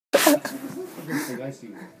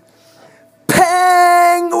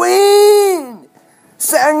Penguin!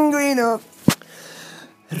 Sanguino!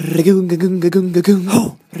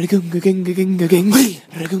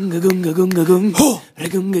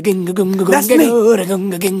 That's me!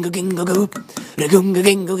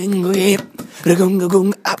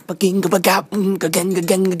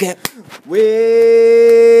 We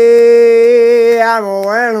are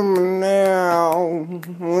one now.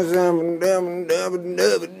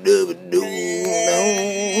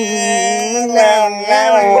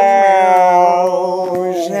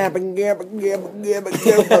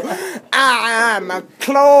 I'm a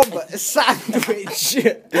club sandwich,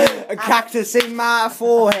 a cactus in my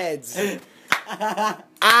forehead.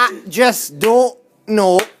 I just don't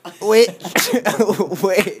know which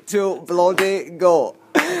way to bloody go.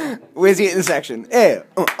 Where's the intersection? Hey,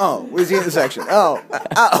 oh, where's the intersection? Oh.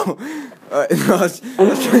 Alright, let's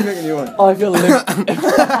try and make a new one. Oh, I feel limp.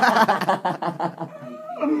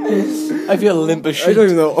 I feel limp as shit. I don't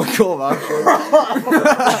even know what to call that.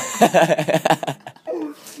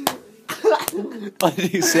 What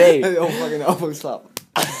did you say? Oh, fucking elbow slap.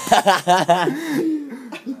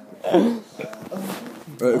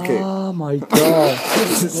 Okay. Oh my god.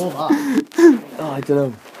 Oh, I don't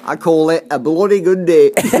know. I call it a bloody good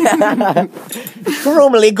day.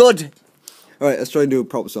 Normally good. Alright, let's try and do a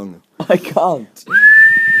proper song now. I can't.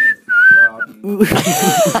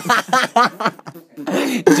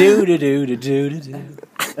 do.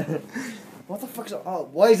 What the fuck's that? Oh,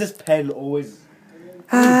 why is this pen always...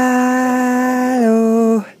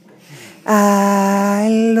 Hello,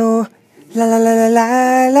 hello, la la la la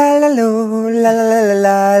la la la la la la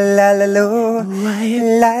la la la la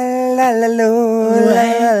la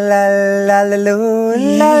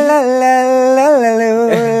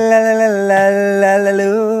la la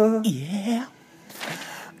la. Yeah.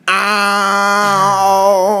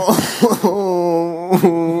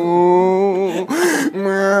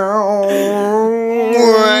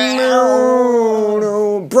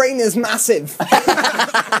 Brain is massive. The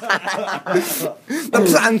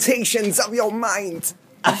plantations of your mind.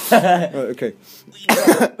 Right, okay.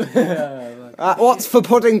 What's for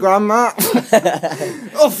pudding, Grandma?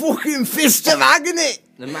 A fucking fist of agony.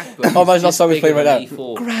 The MacBook. Oh, imagine that song is playing right now.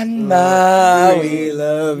 Grandma, we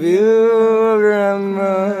love you.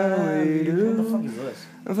 Grandma, we do. What the fuck is this?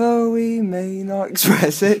 Though we may not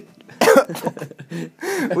express it,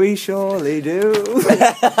 we surely do.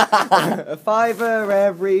 A $5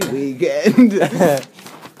 every weekend.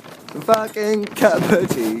 Fucking cup of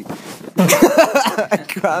tea.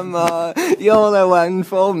 Grandma, you're the one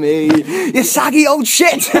for me. You saggy old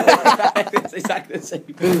shit. It's exactly the same.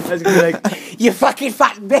 I was gonna be like, you fucking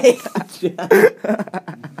fat bitch.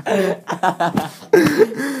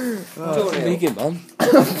 Don't make it, man.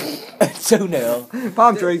 So now.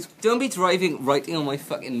 Palm trees. Don't be writing on my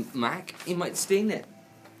fucking Mac. You might stain it.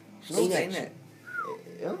 Stain it.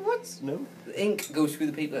 What? No. The ink goes through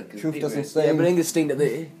the paper. Truth doesn't Yeah, stain. but English sting that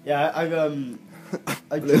they. Yeah, I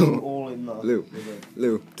drew them all in that.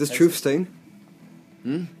 Lou, does truth stain?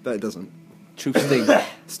 Bet it doesn't. Truth sting.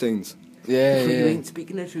 Stains. Yeah, You yeah. ain't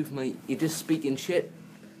speaking the truth, mate. You're just speaking shit.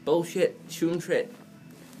 Bullshit. Shroom shit.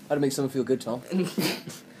 How to make someone feel good, Tom?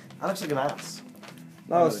 That looks like an ass.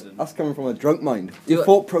 That's coming from a drunk mind. Do Your it.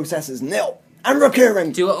 thought process is nil and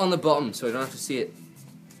recurring. Do it on the bottom so I don't have to see it.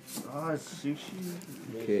 Ah, sushi.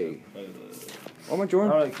 Okay. What am I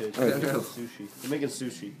drawing? I like it. Alright. Sushi. You're making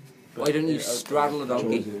sushi. Why don't you straddle a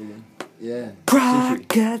donkey? Yeah.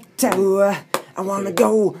 Krakatoa, I wanna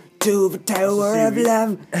go to the Tower of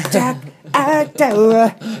Love.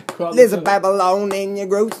 Krakatoa, there's a Babylon in your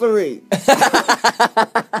grocery.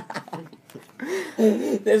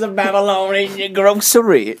 There's a Babylon in your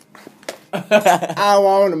grocery. I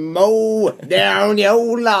wanna mow down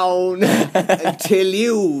your lawn until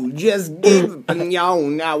you just give up and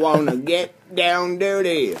yawn. I wanna get down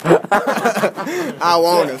dirty. I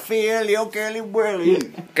wanna feel your curly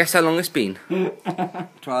whirly. Guess how long it's been?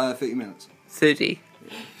 Try 30 minutes. 30.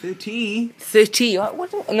 30? 30?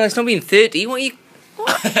 What? No, it's not been 30. What are you...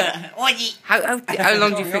 How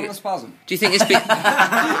long do you think? Do you think it's been?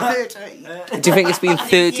 Do you think it's been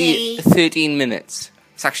 13 minutes?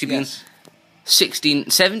 It's actually been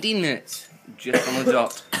 17 minutes. Just on the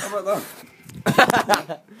dot. How about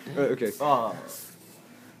that? Right, okay. Oh.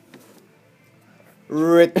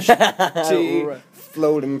 Rich tea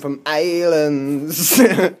floating from islands.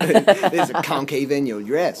 There's a concave in your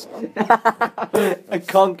dress. A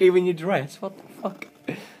concave in your dress? What the fuck?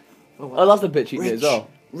 I love the bitch eating it as well.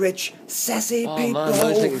 Rich, sassy Oh, people man,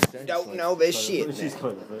 I think it's- don't know their shit. She's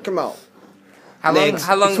kind of it. Come on. How long Legs.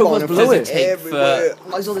 does what's below it it. take Everywhere. for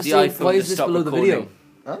Why is all this the still, iPhone why to is this stop below the recording? video?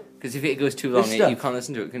 Huh? Because if it goes too long, This you stuff. can't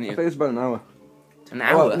listen to it, can I you? think it's about an hour. An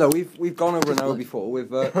hour? Well, no, we've gone over an hour before with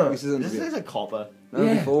this is This is a copper. no,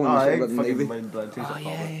 Yeah. before when Oh, we I talked ain't about the fucking Navy. my blood tastes Oh, like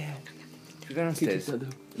yeah, copper. yeah. Should we go downstairs?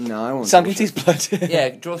 No, I won't. Sam can bullshit. taste blood. Yeah,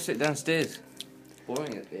 draw sit downstairs.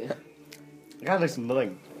 Boring it there. I can't taste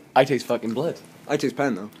nothing. I taste fucking blood. I taste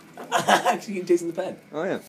pen though. Actually, you can taste in the pen. Oh yeah.